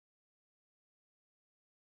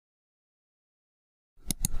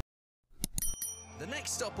The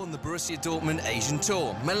next stop on the Borussia Dortmund Asian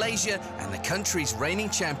Tour, Malaysia and the country's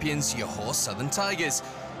reigning champions, Johor Southern Tigers.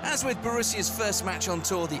 As with Borussia's first match on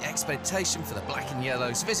tour, the expectation for the Black and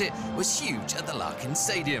Yellows' visit was huge at the Larkin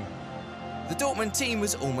Stadium. The Dortmund team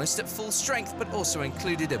was almost at full strength, but also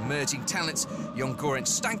included emerging talents Jon Goran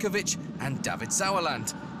Stankovic and David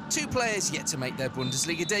Sauerland, two players yet to make their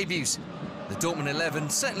Bundesliga debuts. The Dortmund 11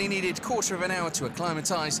 certainly needed a quarter of an hour to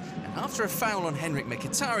acclimatise, and after a foul on Henrik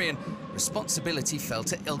Mkhitaryan, responsibility fell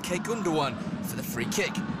to Ilkay Gündoğan for the free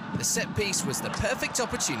kick. The set piece was the perfect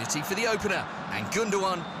opportunity for the opener, and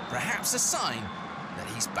Gündoğan perhaps a sign that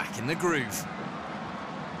he's back in the groove.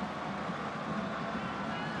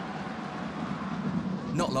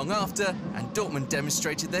 Not long after, and Dortmund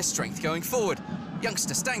demonstrated their strength going forward.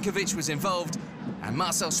 Youngster Stankovic was involved, and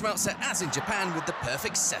Marcel Schmelzer, as in Japan, with the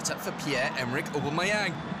perfect setup for Pierre-Emerick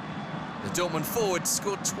Aubameyang. The Dortmund forward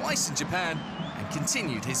scored twice in Japan and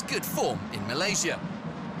continued his good form in Malaysia.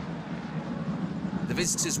 The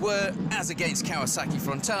visitors were, as against Kawasaki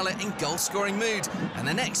Frontale, in goal-scoring mood, and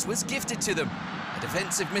the next was gifted to them. A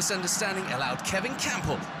defensive misunderstanding allowed Kevin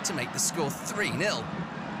Kampl to make the score 3-0.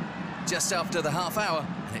 Just after the half hour,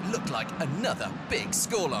 and it looked like another big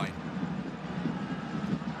scoreline.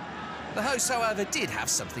 The hosts, however, did have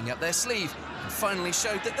something up their sleeve and finally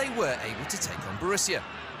showed that they were able to take on Borussia.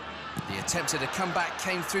 The attempt at a comeback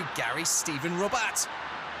came through Gary Steven Robbat.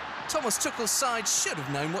 Thomas Tuchel's side should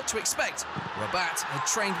have known what to expect. Robbat had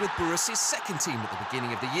trained with Borussia's second team at the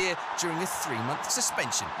beginning of the year during a 3-month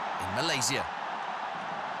suspension in Malaysia.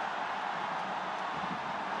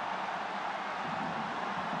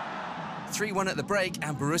 (3-1) at the break,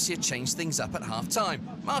 and Borussia changed things up at half-time.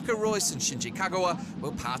 Marco Reus and Shinji Kagawa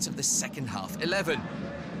were part of the second half 11.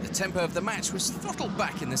 The tempo of the match was throttled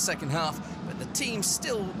back in the second half, but the team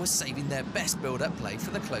still was saving their best build-up play for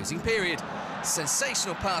the closing period.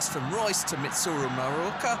 Sensational pass from Reus to Mitsuru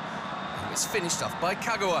Maruoka, and it was finished off by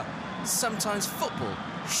Kagawa. Sometimes football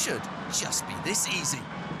should just be this easy.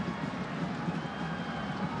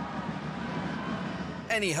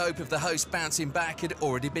 Any hope of the host bouncing back had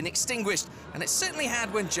already been extinguished, and it certainly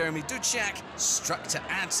had when Jeremy Dudziak struck to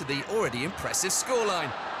add to the already impressive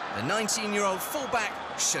scoreline. The 19-year-old fullback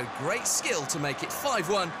showed great skill to make it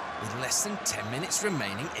 5-1 with less than 10 minutes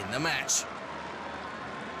remaining in the match.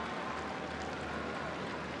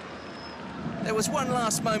 There was one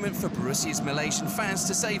last moment for Borussia's Malaysian fans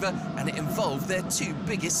to savour, and it involved their two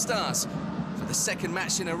biggest stars. For the second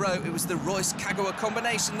match in a row, it was the Reus-Kagawa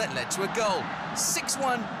combination that led to a goal.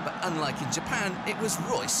 6-1, but unlike in Japan, it was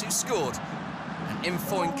Reus who scored. An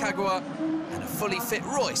in-form Kagawa and a fully fit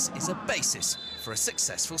Reus is a basis for a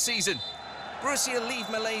successful season. Borussia leave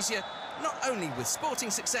Malaysia not only with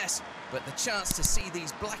sporting success, but the chance to see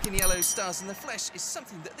these black and yellow stars in the flesh is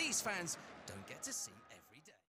something that these fans don't get to see every day.